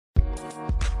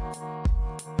Hey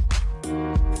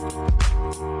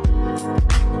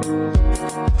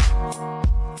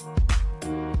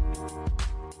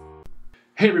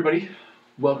everybody,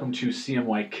 welcome to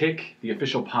CMY Kick, the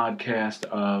official podcast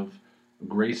of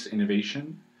Grace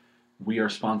Innovation. We are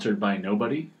sponsored by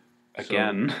nobody.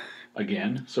 Again.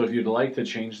 So if you'd like to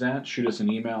change that, shoot us an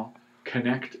email,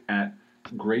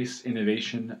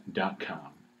 connect@graceinnovation.com.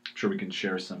 I'm sure we can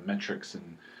share some metrics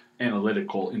and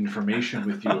analytical information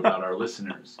with you about our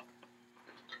listeners.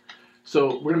 So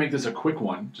we're going to make this a quick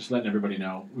one, just letting everybody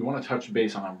know. We want to touch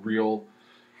base on a real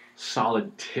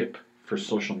solid tip for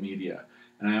social media.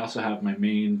 And I also have my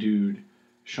main dude,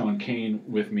 Sean Kane,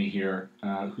 with me here,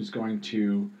 who's going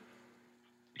to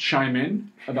chime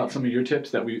in about some of your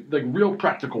tips that we, like real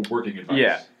practical working advice.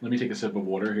 Yeah. Let me take a sip of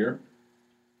water here.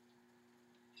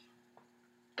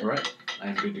 All right, I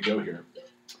am good to go here.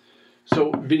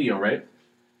 So video, right?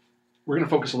 We're going to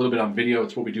focus a little bit on video.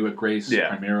 It's what we do at Grace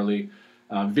primarily.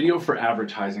 Video for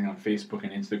advertising on Facebook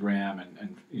and Instagram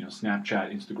and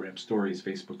Snapchat, Instagram stories,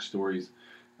 Facebook stories.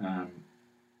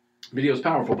 Video is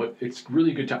powerful, but it's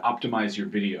really good to optimize your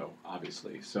video,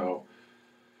 obviously. So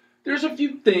there's a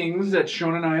few things that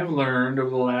Sean and I have learned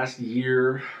over the last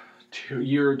year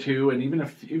or two, and even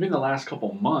the last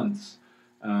couple months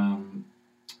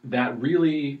that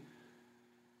really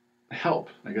help.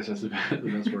 I guess that's the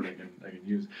best word I can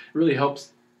use. It really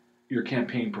helps your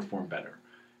campaign perform better.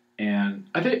 And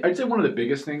I'd say one of the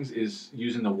biggest things is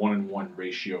using the 1-in-1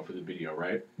 ratio for the video,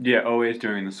 right? Yeah, always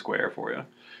doing the square for you.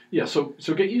 Yeah, so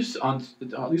get used on,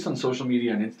 at least on social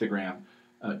media and Instagram,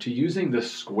 to using the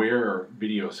square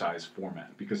video size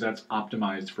format because that's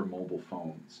optimized for mobile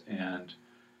phones. And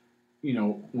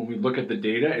when we look at the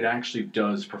data, it actually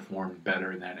does perform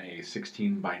better than a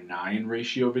 16:9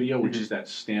 ratio video, which is that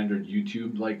standard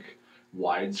YouTube like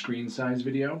widescreen size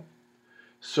video.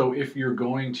 So if you're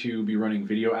going to be running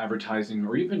video advertising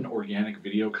or even organic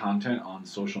video content on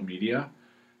social media,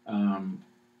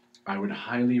 I would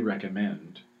highly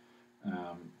recommend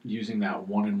using that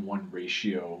 1-in-1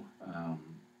 ratio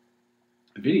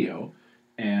video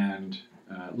and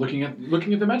looking at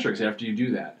the metrics after you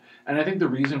do that. And I think the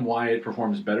reason why it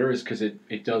performs better is because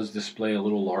it does display a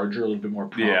little larger, a little bit more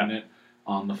prominent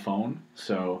on the phone.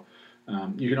 So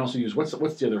you can also use what's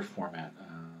the other format?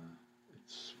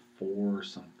 It's 4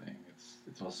 something.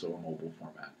 It's also a mobile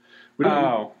format.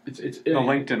 It's the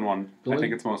LinkedIn one. I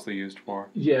think it's mostly used for.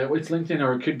 Yeah, it's LinkedIn,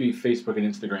 or it could be Facebook and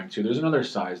Instagram too. There's another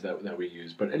size that we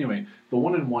use, but anyway, the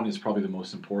 1-in-1 is probably the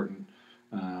most important.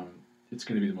 It's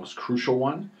going to be the most crucial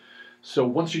one. So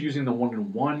once you're using the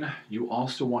 1-in-1, you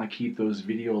also want to keep those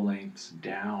video lengths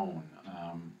down.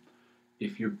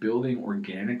 If you're building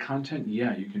organic content,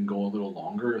 you can go a little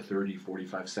longer, 30,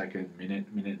 45 second, minute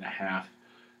and a half.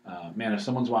 Man, if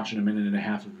someone's watching a minute and a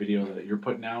half of video that you're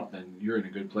putting out, then you're in a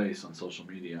good place on social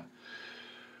media.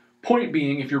 Point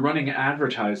being, if you're running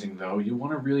advertising, though, you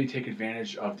want to really take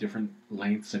advantage of different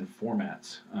lengths and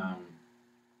formats.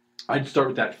 I'd start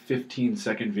with that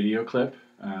 15-second video clip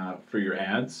for your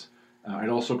ads. I'd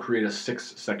also create a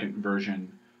 6-second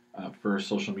version for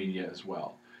social media as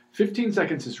well. 15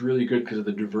 seconds is really good because of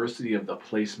the diversity of the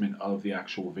placement of the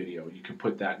actual video. You can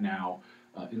put that now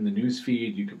in the news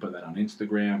feed. You can put that on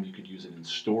Instagram. You could use it in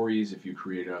stories if you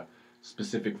create a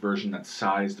specific version that's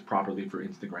sized properly for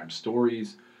Instagram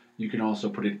stories. You can also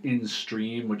put it in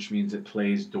stream, which means it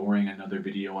plays during another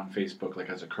video on Facebook, like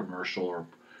as a commercial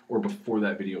or before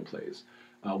that video plays.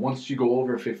 Once you go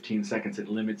over 15 seconds, it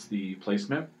limits the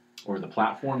placement or the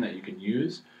platform that you can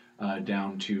use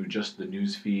down to just the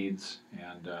news feeds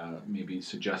and maybe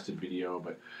suggested video.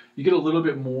 But you get a little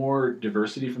bit more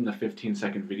diversity from the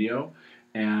 15-second video.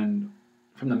 And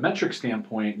from the metric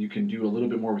standpoint, you can do a little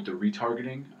bit more with the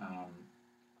retargeting.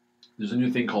 There's a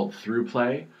new thing called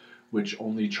ThroughPlay, which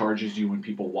only charges you when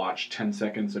people watch 10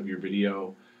 seconds of your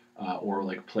video or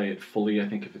like play it fully, I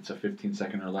think if it's a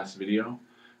 15-second or less video.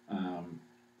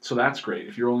 So that's great.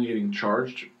 If you're only getting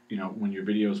charged, when your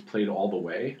video is played all the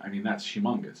way, I mean, that's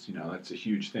humongous. That's a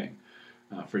huge thing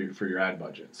for your ad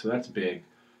budget. So that's big.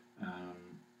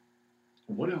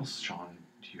 What else, Sean,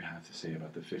 do you have to say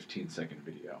about the 15-second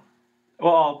video?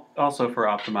 Well, also for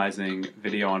optimizing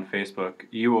video on Facebook,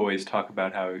 you always talk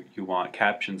about how you want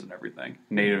captions and everything.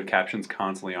 Native captions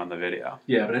constantly on the video.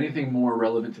 Yeah, but anything more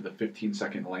relevant to the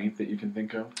 15-second length that you can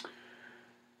think of?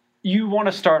 You want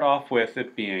to start off with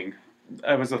it being,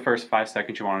 it was the first 5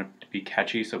 seconds you want it to be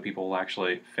catchy so people will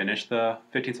actually finish the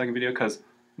 15-second video, because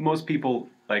most people,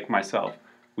 like myself,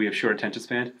 we have short attention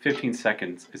span. 15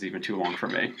 seconds is even too long for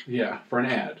me. Yeah, for an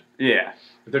ad. Yeah.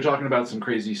 If they're talking about some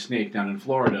crazy snake down in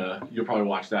Florida, you'll probably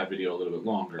watch that video a little bit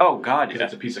longer. Oh, God, yeah. Because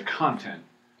it's a piece of content.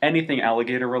 anything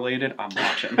alligator related, I'm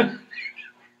watching.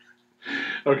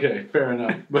 Okay, fair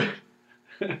enough. But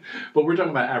we're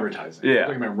talking about advertising. Yeah. We're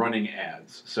talking about running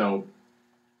ads. So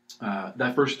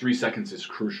that first 3 seconds is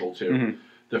crucial too. Mhm.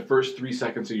 The first 3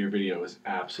 seconds of your video is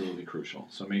absolutely crucial.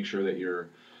 So make sure that you're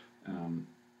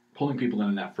pulling people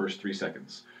in that first 3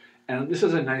 seconds. And this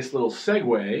is a nice little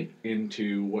segue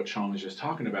into what Sean was just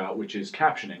talking about, which is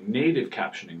captioning. Native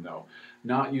captioning, though.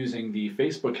 Not using the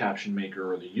Facebook caption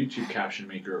maker or the YouTube caption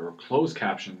maker or closed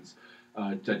captions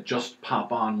that just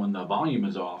pop on when the volume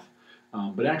is off.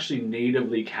 But actually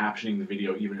natively captioning the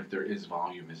video, even if there is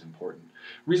volume, is important.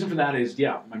 Reason for that is,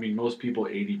 most people,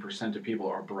 80% of people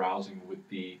are browsing with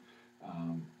the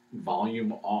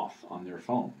volume off on their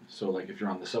phone. So like if you're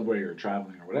on the subway or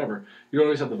traveling or whatever, you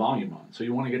always have the volume on. So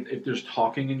you want to get, if there's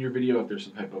talking in your video, if there's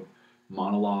some type of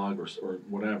monologue or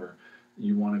whatever,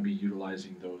 you want to be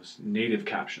utilizing those native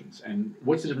captions. And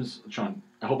what's the difference, Sean?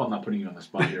 I hope I'm not putting you on the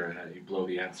spot here and you blow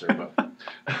the answer, but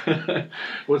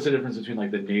what's the difference between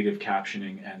like the native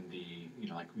captioning and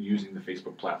the, like using the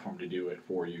Facebook platform to do it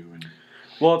for you? And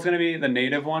well, it's going to be, the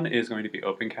native one is going to be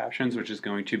open captions, which is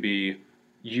going to be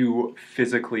you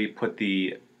physically put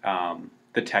the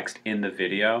text in the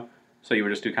video. So you would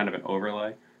just do kind of an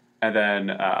overlay. And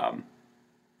then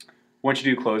once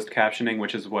you do closed captioning,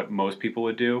 which is what most people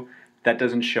would do, that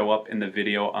doesn't show up in the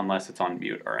video unless it's on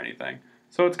mute or anything.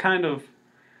 So it's kind of,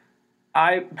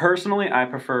 I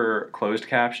prefer closed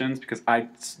captions because I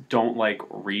don't like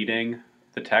reading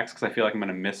the text because I feel like I'm going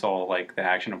to miss all like the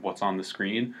action of what's on the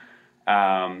screen.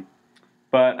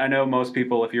 But I know most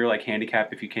people, if you're like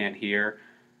handicapped, if you can't hear,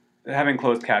 having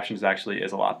closed captions actually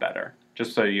is a lot better.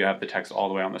 Just so you have the text all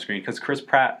the way on the screen. Because Chris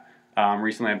Pratt,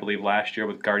 recently, I believe last year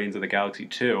with Guardians of the Galaxy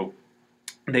 2,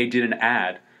 they did an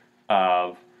ad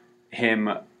of him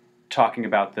talking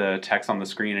about the text on the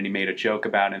screen, and he made a joke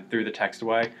about it and threw the text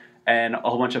away. And a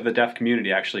whole bunch of the deaf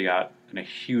community actually got in a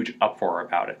huge uproar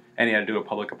about it. And he had to do a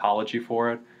public apology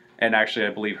for it. And actually, I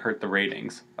believe, hurt the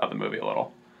ratings of the movie a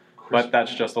little. But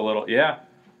that's just a little, yeah.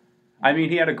 I mean,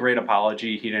 he had a great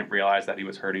apology. He didn't realize that he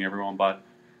was hurting everyone, but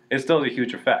it still has a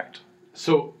huge effect.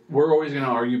 So we're always going to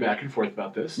argue back and forth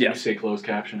about this. Yes. You say closed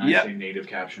caption, I say native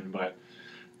caption, but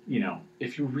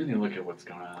if you really look at what's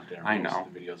going on out there, most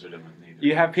of the videos are done with native.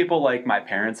 You have people like my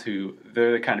parents who,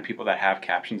 they're the kind of people that have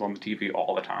captions on the TV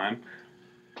all the time.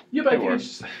 Yeah, but I think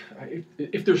it's just,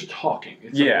 if there's talking,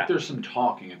 if there's some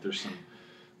talking, if there's some,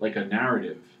 like a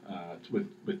narrative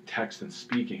with text and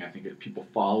speaking, I think people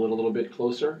follow it a little bit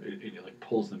closer. It like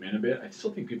pulls them in a bit. I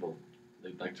still think people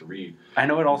they'd like to read. I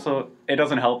know it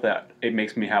doesn't help that it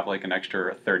makes me have like an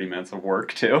extra 30 minutes of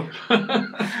work too.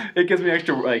 It gives me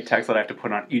extra like text that I have to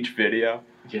put on each video.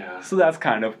 Yeah. So that's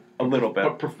kind of a little bit.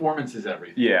 But performance is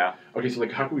everything. Yeah. Okay, so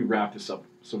like how can we wrap this up?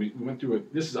 So we went through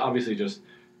this is obviously just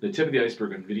the tip of the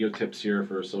iceberg on video tips here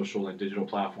for social and digital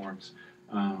platforms.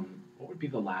 What would be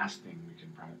the last thing we can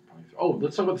probably oh,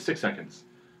 let's talk about the 6 seconds.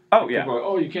 Oh, yeah. People are,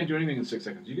 oh, you can't do anything in 6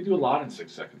 seconds. You can do a lot in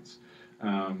 6 seconds.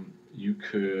 You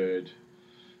could...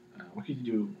 what could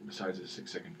you do besides a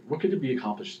 6 second? What could it be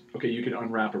accomplished? Okay, you could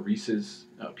unwrap a Reese's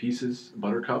Pieces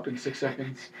buttercup in 6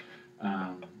 seconds.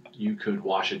 You could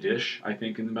wash a dish, I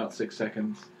think, in about 6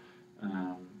 seconds.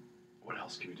 What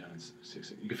else can be done in 6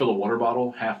 seconds? You could fill a water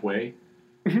bottle halfway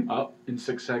up in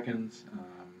 6 seconds.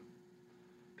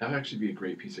 That would actually be a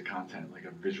great piece of content, like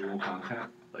a visual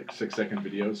content, like 6 second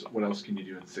videos. What else can you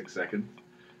do in 6 seconds?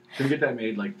 Can we get that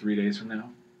made like 3 days from now?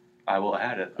 I will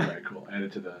add it. All right, cool. Add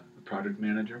it to the project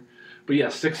manager. But yeah,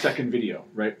 6 second video,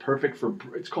 right? Perfect for,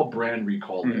 it's called brand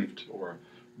recall lift or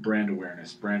brand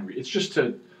awareness. It's just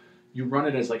you run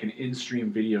it as like an in-stream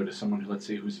video to someone who, let's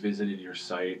say, who's visited your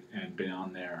site and been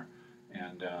on there,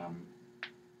 and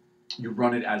you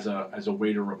run it as a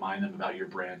way to remind them about your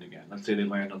brand again. Let's say they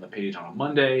land on the page on a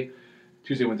Monday,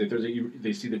 Tuesday, Wednesday, Thursday.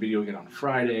 They see the video again on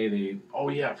Friday. Oh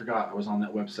yeah, I forgot I was on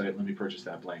that website. Let me purchase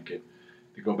that blanket.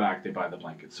 They go back, they buy the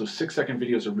blanket. So 6 second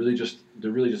videos are really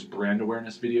just brand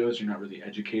awareness videos. You're not really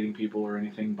educating people or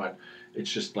anything, but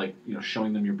it's just like,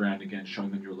 showing them your brand again,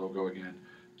 showing them your logo again,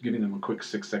 giving them a quick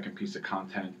 6 second piece of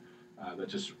content that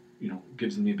just,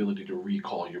 gives them the ability to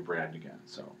recall your brand again.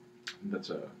 So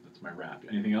that's my wrap.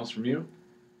 Anything else from you?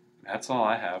 That's all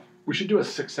I have. We should do a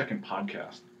 6 second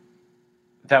podcast.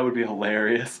 That would be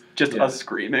hilarious. Just us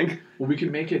screaming. Well, we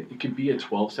can make it could be a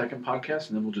 12-second podcast,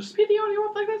 and then we'll just speed the audio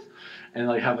up like this. And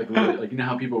like have like really, like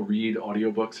how people read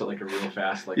audiobooks at like a real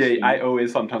fast like speed. I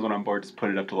always sometimes when I'm bored just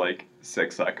put it up to like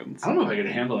 6 seconds. I don't know if I could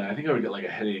handle that. I think I would get like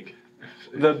a headache.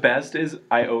 The best is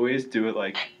I always do it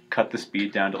like cut the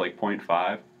speed down to like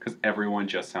 0.5 because everyone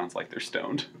just sounds like they're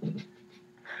stoned.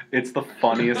 It's the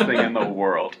funniest thing in the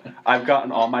world. I've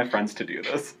gotten all my friends to do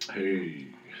this. Hey.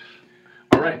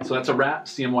 right, so that's a wrap.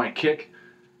 CMY Kick,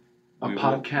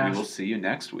 podcast. We will see you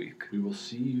next week. We will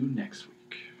see you next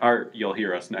week. Or you'll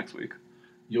hear us next week.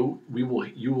 You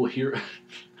will hear.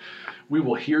 We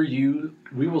will hear you.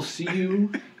 We will see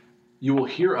you. You will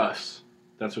hear us.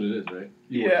 That's what it is, right?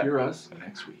 You will hear us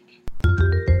next week.